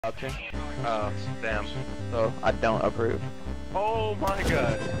Option. Oh, damn. So I don't approve. Oh my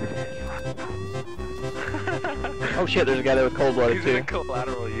god. Oh shit, there's a guy that was cold-blooded He's too. gonna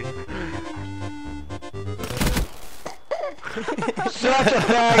collateral you. Such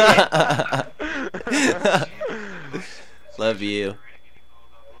a faggot! Love you.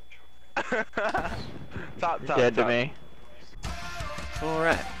 Top, Dead to me.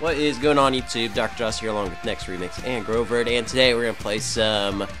 Alright, what is going on YouTube? Dr. Joss here along with Next Remix and Grovert, and today we're going to play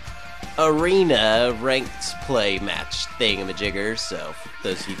some arena ranked play match thingamajigger. So, for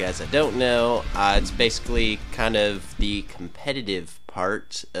those of you guys that don't know, it's basically kind of the competitive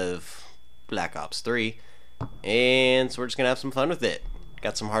part of Black Ops 3, and so we're just going to have some fun with it.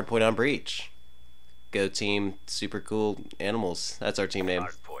 Got some hardpoint on breach. Go team, super cool animals. That's our team name.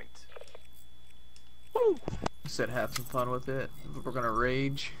 Said have some fun with it. We're gonna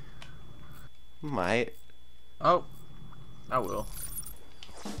rage. Might. Oh, I will.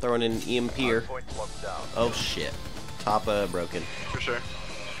 Throwing in EMP here. Oh shit. Top broken. For sure.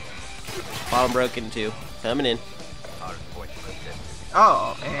 Bottom broken too. Coming in.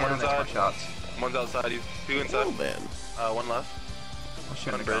 Oh, and One's that's my out. shots. One's outside, he's two inside. Oh man. One left. I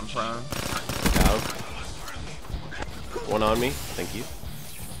shouldn't have On gone bridge. prone. Got him. One on me. Thank you.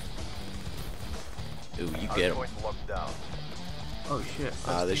 Ooh, you get him. Oh shit.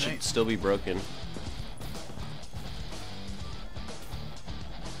 They should still be broken.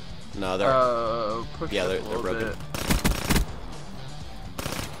 No, they're push yeah, up they're a little broken. bit.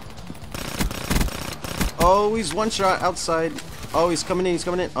 Oh, he's one shot outside. Oh, he's coming in. He's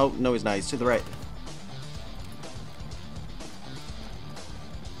coming in. Oh no, he's not. He's to the right.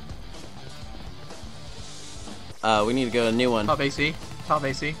 We need to go a new one. Top AC. Top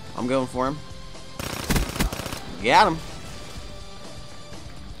AC. I'm going for him. Got him.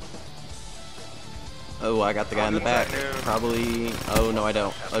 Oh, I got the guy in the back. Probably. Oh no, I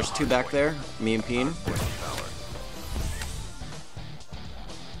don't. There's two back there. Me and Peen.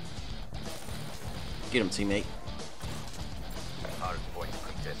 Get him, teammate.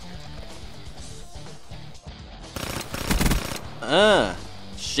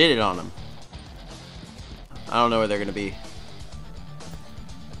 Shitted on him. I don't know where they're gonna be.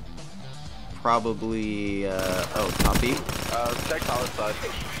 Probably, oh, top B. Check solid side.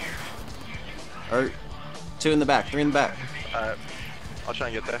 Or, two in the back, three in the back. Alright. I'll try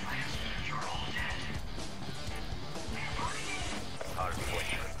and get there.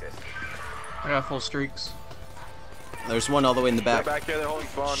 I got full streaks. There's one all the way in the They're back. back here, they're holding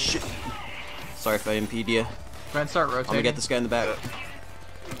spawn. Shit. Sorry if I impede you. Man, start I'm rotating. gonna get this guy in the back.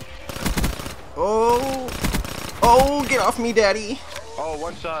 Oh! Oh, get off me, daddy! Oh,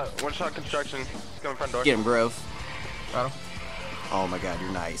 one shot construction. He's coming front door. Get him, Grove. Got him. Oh my god,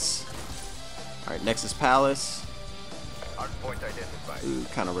 you're nice. Alright, next is Palace. Ooh,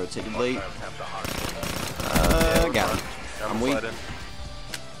 kind of rotated late. Got him. I'm weak.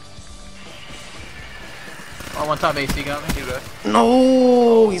 Oh, one top AC got me. He's there.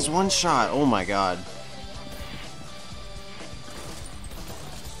 No! He's one shot. Oh my god.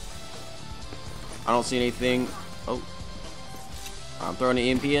 I don't see anything. Oh. I'm throwing an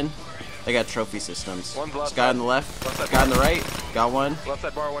EMP in. They got trophy systems. One's This left guy side. on the left. Left side Guy on bar. the right. Got one. Left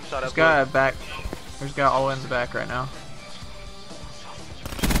side bar, one shot. There's guy back. There's guy all in the back right now.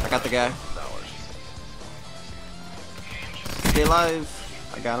 I got the guy. Stay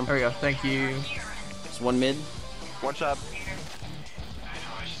alive. I got him. There we go. Thank you. There's one mid. One shot.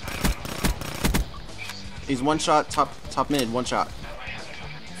 He's one shot. Top mid. One shot.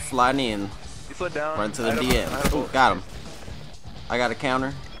 Flying in. He slid down. Run to the I had DM. a- Oh, got him. I got a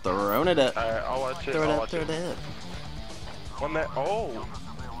counter. Throwing it up. Alright, I'll watch it. Throw it I'll up. watch Throw it. it up. One there. Oh!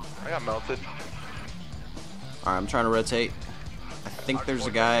 I got melted. Alright, I'm trying to rotate. I think there's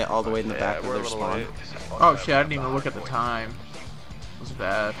a guy all the way in the back of we're a their little spawn. late. Oh shit! I didn't even look at the time. It was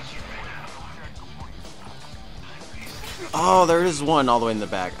bad. Oh, there is one all the way in the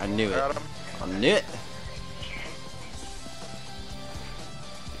back. I knew it. Got him. I knew it.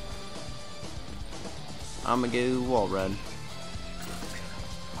 I'm gonna go wall run.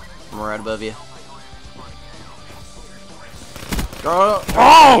 I'm right above you.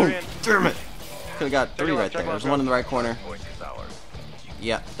 Oh! Damn it! Could've got three right there. There's one in the right corner.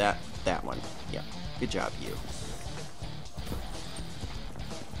 Yeah, that one. Yeah. Good job, you.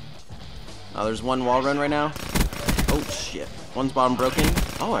 Oh, there's one wall run right now. Oh shit. One's bottom broken.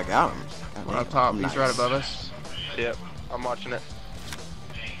 Oh, I got him. God One damn, up top. I'm He's right nice. above us. Yep, I'm watching it.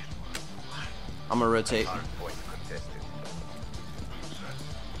 I'm gonna rotate.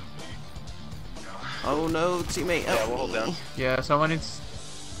 Oh no, teammate. Yeah, we'll hold down. Yeah, someone needs.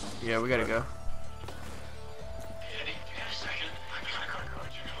 Yeah, we gotta go.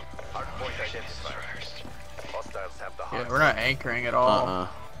 Yeah, we're not anchoring at all.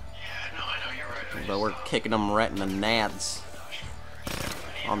 But we're kicking them right in the nads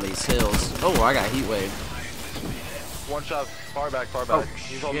on these hills. Oh, I got heat wave. One shot, far back, far back.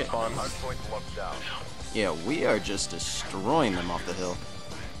 He's on the shit. spawn. Yeah, we are just destroying them off the hill.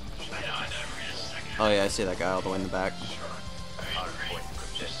 Oh yeah, I see that guy all the way in the back.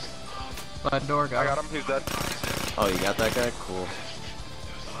 Side door, I got got him. He's dead. Oh, you got that guy? Cool.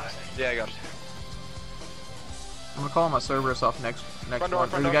 Yeah, I got him. I'm gonna call my Cerberus off next Front door, one.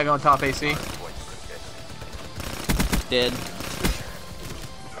 front There's a door. guy going top AC. Dead.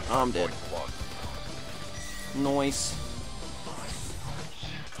 Oh, I'm dead. Nice.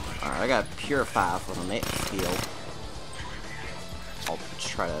 Alright, I got Purify for the next heal. I'll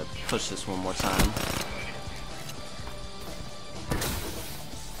try to push this one more time.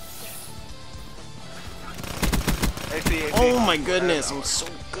 AC. Oh my goodness, I'm so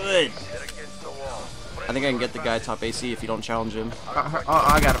good. I think I can get the guy top AC if you don't challenge him.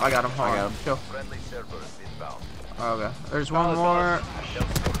 I got him. I got him. Hold I got on. him. Chill. Okay. There's one more.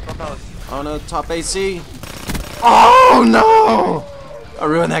 Oh no, top AC. Oh no! I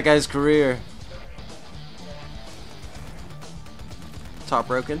ruined that guy's career. Top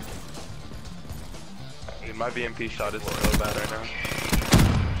broken. Dude, my VMP shot is so bad right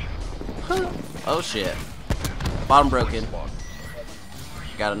now. Oh shit. Bottom broken.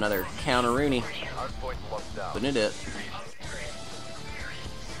 Got another counter Rooney. Putting it.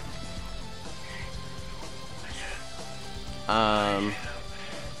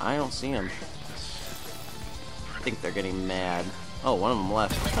 I don't see him. I think they're getting mad. Oh, one of them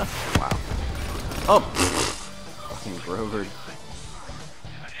left. Wow. Oh, fucking Grovered.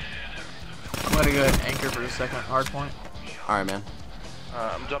 I'm gonna go ahead and anchor for the second hard point. All right, man.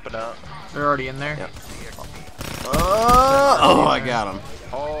 I'm jumping out. They're already in there. Yep. Oh, I got him.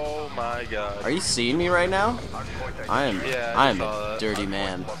 Oh my god. Are you seeing me right now? I am. Yeah, I I am saw a that. dirty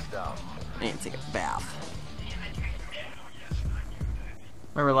man. I need to take a bath.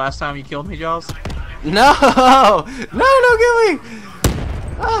 Remember last time you killed me, Jaws? No! No! Don't kill me!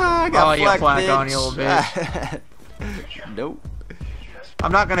 Ah, I got Oh, you got flack, flack on you a little bitch. Nope.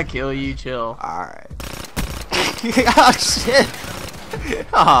 I'm not gonna kill you. Chill. Alright. Oh, shit!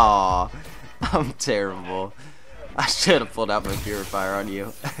 Aw. I'm terrible. I should have pulled out my purifier on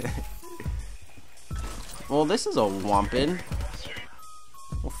you. Well, this is a wampin.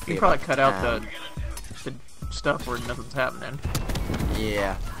 We'll You figure can probably it cut out out. the stuff where nothing's happening.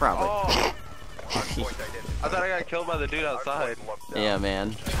 Yeah, probably. Oh. I thought I got killed by the dude outside. Yeah,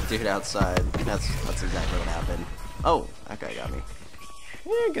 man. Dude outside. That's exactly what happened. Oh, that guy got me.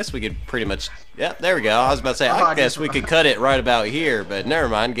 Yeah, I guess we could pretty much... Yeah, there we go. I was about to say, I guess we could cut it right about here, but never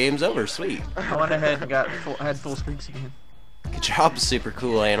mind. Game's over. Sweet. I went ahead and had full streaks again. Good job, super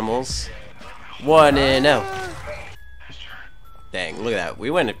cool animals. 1-0. Dang, look at that. We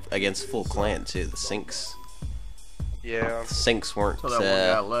went against full clan, too. The Sinks. Yeah. The Sinks weren't... So that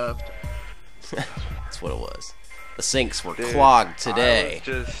one guy left. That's what it was. The Sinks were Dude, clogged today.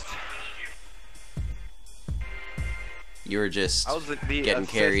 You were just I was the getting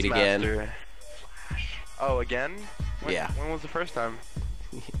assist carried again. master. Oh, again? Yeah. When was the first time?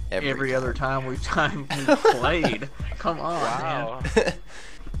 Every other time we've played. Come on, Wow. man.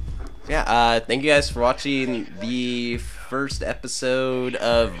 Yeah, thank you guys for watching the first episode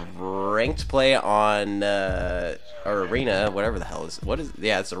of Ranked Play on, or Arena, whatever the hell is,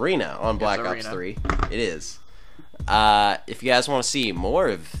 yeah, it's Arena on Black Ops 3. It is. If you guys want to see more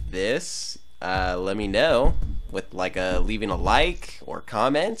of this, let me know with, like, leaving a like, or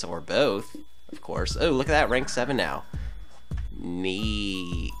comment, or both, of course. Oh, look at that, rank 7 now.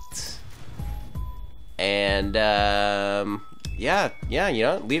 Neat. And, yeah, you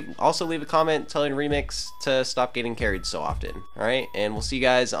know, also leave a comment telling Remix to stop getting carried so often. Alright, and we'll see you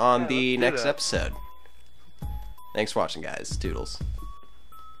guys on the next episode. Thanks for watching, guys. Toodles.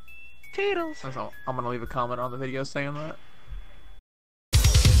 That's all. I'm gonna leave a comment on the video saying that.